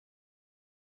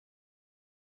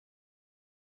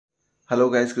Hello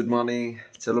guys, good morning.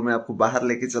 चलो मैं आपको बाहर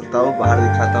लेके चलता हूँ, बाहर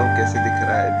दिखाता हूँ कैसे दिख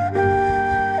रहा है अभी।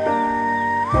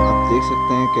 आप देख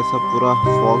सकते हैं कैसा पूरा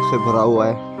फॉग से भरा हुआ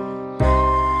है।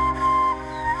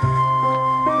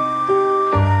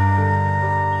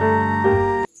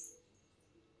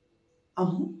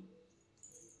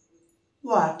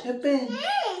 What happened?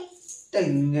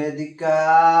 Tengadika.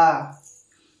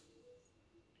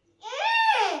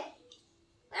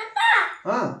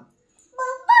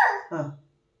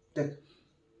 Take.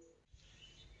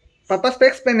 पापा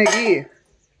स्पेक्स पहनेगी?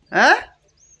 हाँ?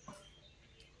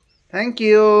 Thank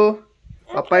you.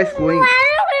 Papa is going.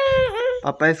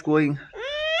 Papa is going.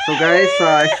 So guys,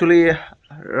 actually,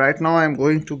 right now I am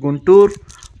going to Guntur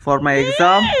for my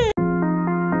exam.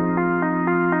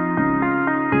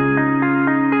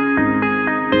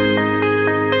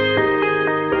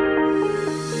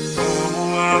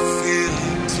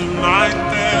 Tonight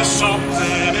there's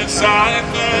something inside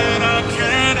that I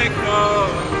can't ignore.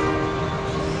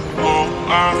 Oh,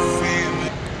 I feel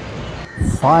it.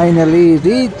 Finally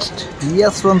reached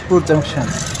Yaswantpur Junction.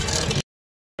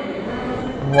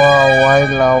 Wow, I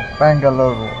love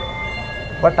Bangalore,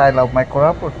 but I love my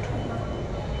Koraput.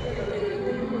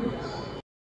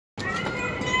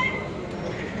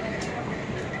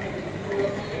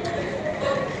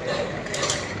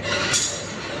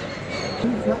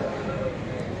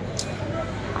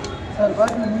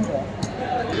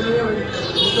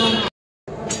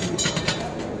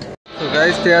 So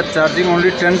guys, they are charging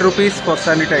only 10 rupees for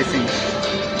sanitizing.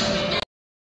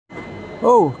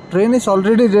 Oh, train is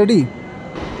already ready.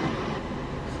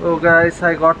 So guys,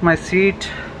 I got my seat.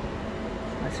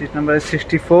 My seat number is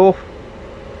 64.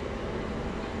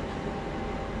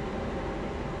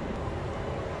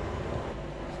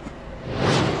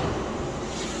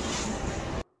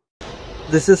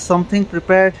 This is something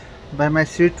prepared by my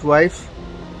sweet wife.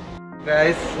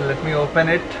 Guys, let me open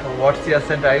it. What's the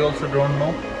scent? I also don't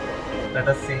know. Let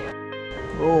us see.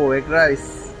 Oh, egg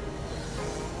rice.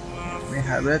 Let me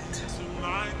have it.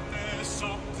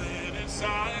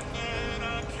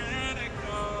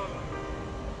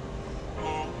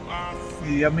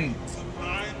 Yummy.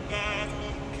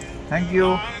 Thank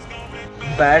you.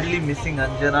 Badly missing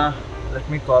Anjana. Let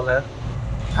me call her.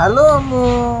 Hello,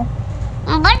 Ammu.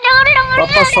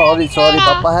 Papa, sorry.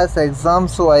 Papa has exam,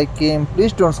 so I came.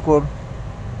 Please don't scold.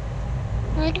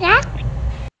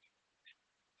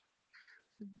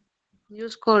 You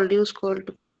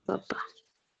scold Papa.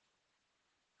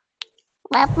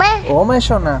 Oh, my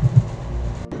Shona.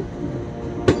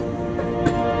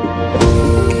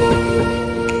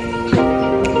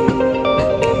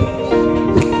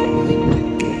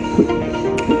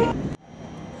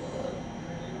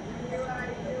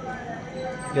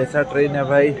 कैसा train है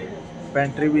भाई,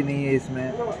 pantry भी नहीं है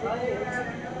इसमें,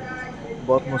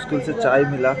 बहुत मुश्किल से चाय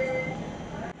मिला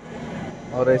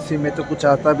और ऐसे में तो कुछ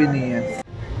आता भी नहीं है।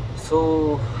 So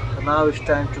now it's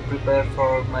time to prepare for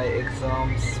my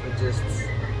exams, which is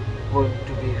going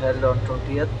to be held on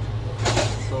 20th.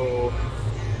 So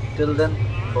till then,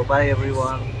 bye bye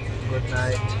everyone, good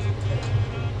night.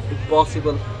 If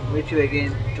possible, meet you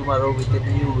again tomorrow with a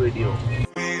new video.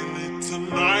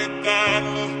 Tonight that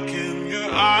look in your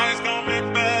eyes gon'